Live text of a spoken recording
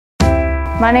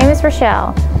My name is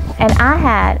Rochelle, and I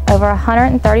had over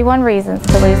 131 reasons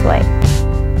to lose weight.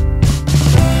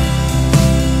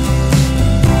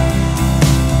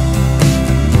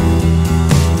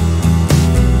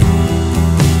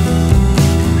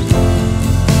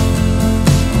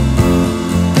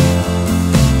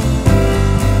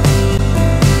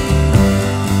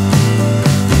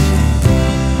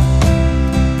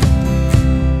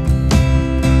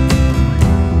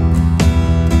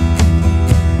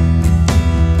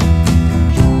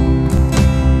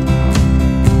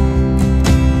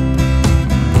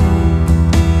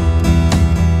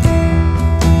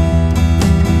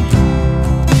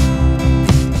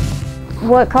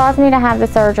 What caused me to have the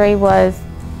surgery was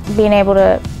being able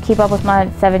to keep up with my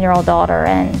 7-year-old daughter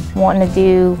and wanting to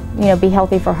do, be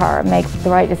healthy for her, make the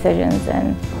right decisions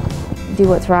and do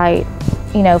what's right,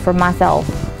 for myself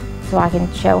so I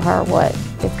can show her what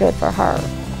is good for her.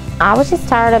 I was just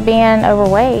tired of being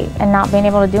overweight and not being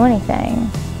able to do anything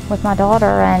with my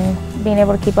daughter and being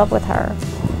able to keep up with her.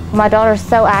 My daughter's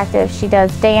so active. She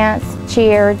does dance,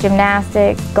 cheer,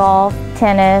 gymnastics, golf,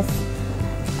 tennis.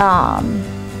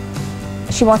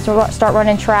 She wants to start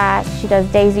running track. She does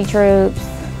daisy troops.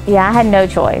 Yeah, I had no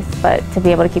choice but to be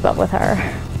able to keep up with her.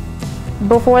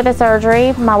 Before the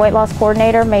surgery, my weight loss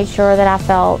coordinator made sure that I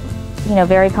felt,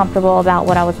 very comfortable about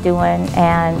what I was doing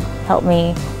and helped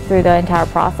me through the entire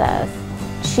process.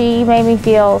 She made me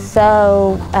feel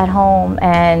so at home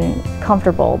and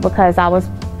comfortable because I was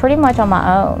pretty much on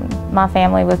my own. My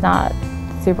family was not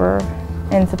super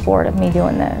in support of me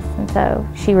doing this, and so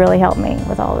she really helped me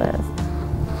with all this.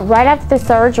 Right after the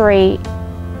surgery,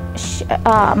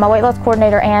 my weight loss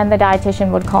coordinator and the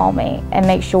dietitian would call me and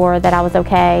make sure that I was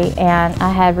okay, and I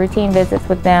had routine visits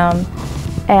with them,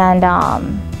 and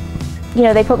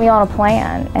they put me on a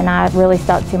plan, and I really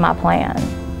stuck to my plan.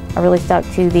 I really stuck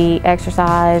to the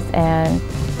exercise and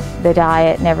the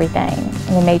diet and everything,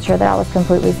 and they made sure that I was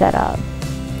completely set up.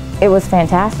 It was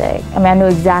fantastic. I mean, I knew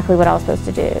exactly what I was supposed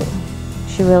to do.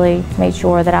 She really made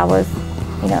sure that I was,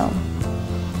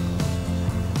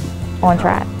 on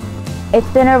track. It's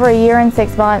been over a year and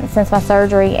 6 months since my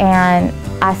surgery, and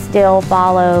I still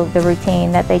follow the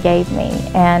routine that they gave me.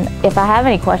 And if I have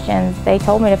any questions, they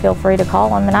told me to feel free to call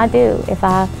them, and I do. If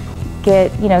I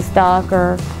get, stuck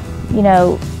or,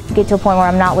 get to a point where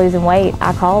I'm not losing weight,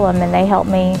 I call them and they help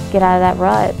me get out of that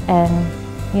rut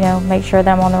and, make sure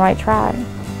that I'm on the right track.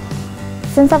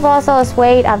 Since I've lost all this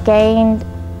weight, I've gained,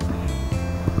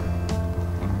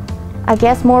 I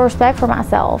guess, more respect for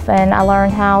myself, and I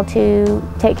learned how to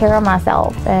take care of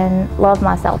myself and love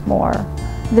myself more.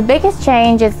 The biggest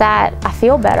change is that I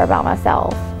feel better about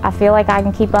myself. I feel like I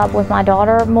can keep up with my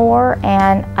daughter more,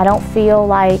 and I don't feel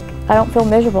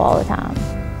miserable all the time.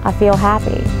 I feel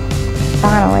happy,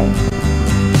 finally.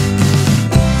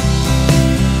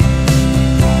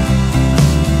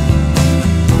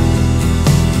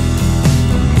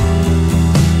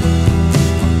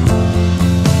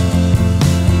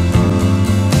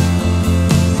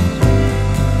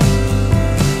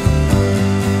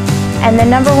 And the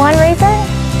number one reason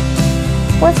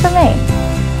was for me.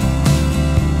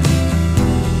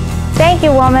 Thank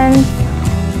you, woman.